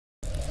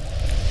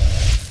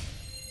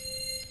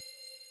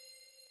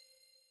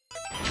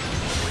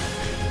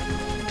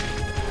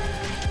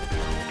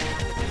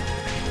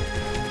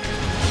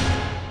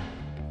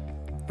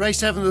Race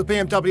 7 of the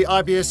BMW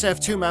IBSF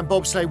two-man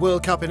bobsleigh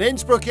World Cup in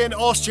Innsbruck in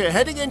Austria,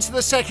 heading into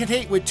the second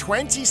heat with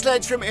 20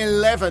 sleds from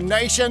 11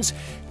 nations.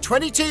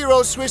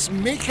 22-year-old Swiss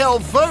Michael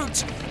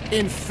Vogt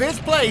in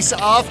 5th place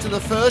after the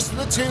first of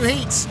the two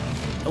heats.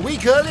 A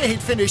week earlier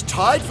he'd finished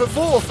tied for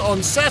 4th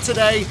on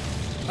Saturday,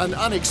 an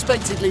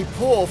unexpectedly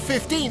poor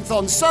 15th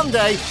on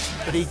Sunday,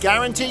 but he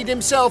guaranteed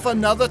himself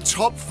another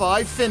top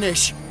 5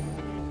 finish.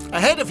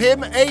 Ahead of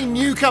him, a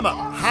newcomer,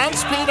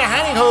 Hans-Peter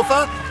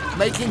Hanninghofer,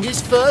 making his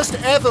first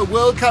ever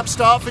World Cup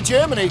start for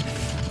Germany.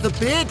 The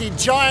bearded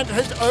giant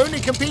had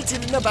only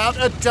competed in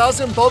about a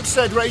dozen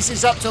bobsled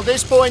races up till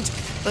this point,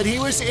 but he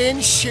was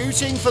in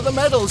shooting for the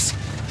medals.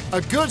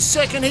 A good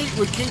second heat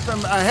would keep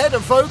him ahead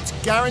of Vogt,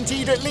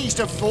 guaranteed at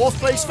least a 4th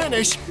place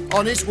finish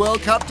on his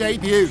World Cup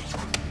debut.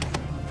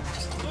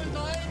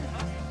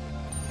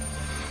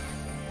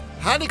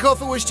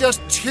 Hanninghofer was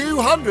just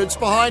 200ths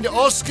behind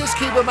Oskars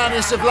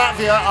Kibermanis of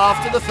Latvia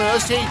after the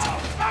first heat.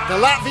 The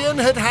Latvian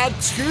had had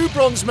 2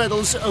 bronze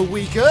medals a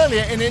week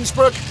earlier in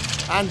Innsbruck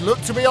and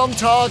looked to be on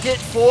target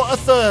for a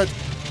 3rd.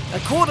 A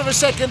quarter of a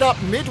second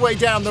up midway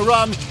down the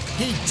run,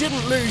 he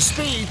didn't lose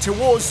speed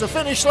towards the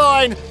finish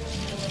line.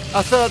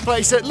 A 3rd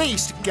place at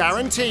least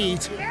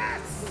guaranteed.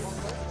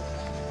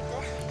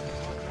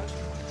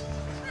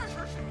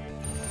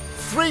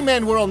 3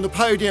 men were on the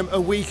podium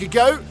a week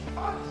ago.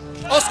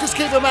 Oskars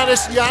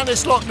Kibermanis,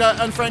 Johannes Lochner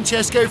and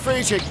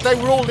Friedrich. They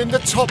were all in the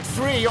top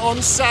 3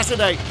 on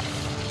Saturday.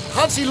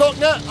 Hansi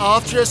Lochner,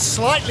 after a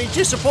slightly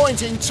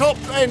disappointing top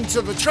end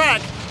to the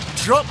track,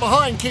 dropped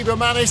behind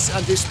Kibermanis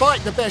and despite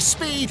the best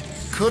speed,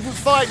 couldn't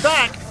fight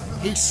back.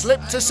 He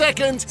slipped to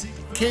 2nd.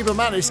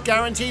 Kibermanis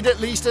guaranteed at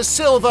least a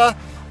silver,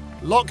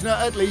 Lochner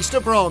at least a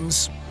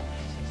bronze.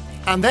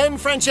 And then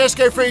Friedrich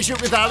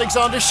with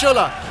Alexander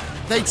Schuller.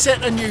 They'd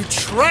set a new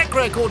track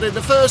record in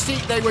the first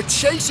heat. They were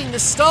chasing the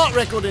start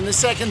record in the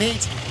second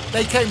heat.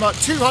 They came up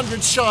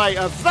 200 shy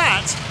of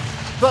that,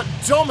 but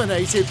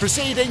dominated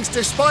proceedings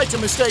despite a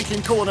mistake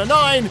in corner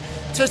 9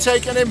 to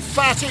take an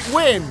emphatic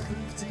win.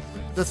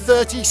 The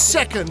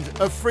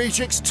 32nd of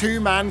Friedrich's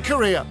two-man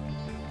career.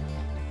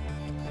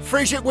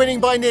 Friedrich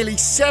winning by nearly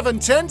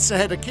 7/10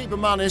 ahead of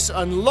Kibermanis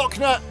and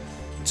Lochner.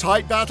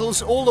 Tight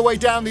battles all the way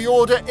down the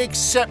order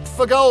except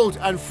for gold,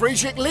 and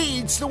Friedrich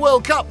leads the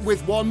World Cup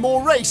with one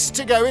more race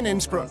to go in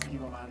Innsbruck.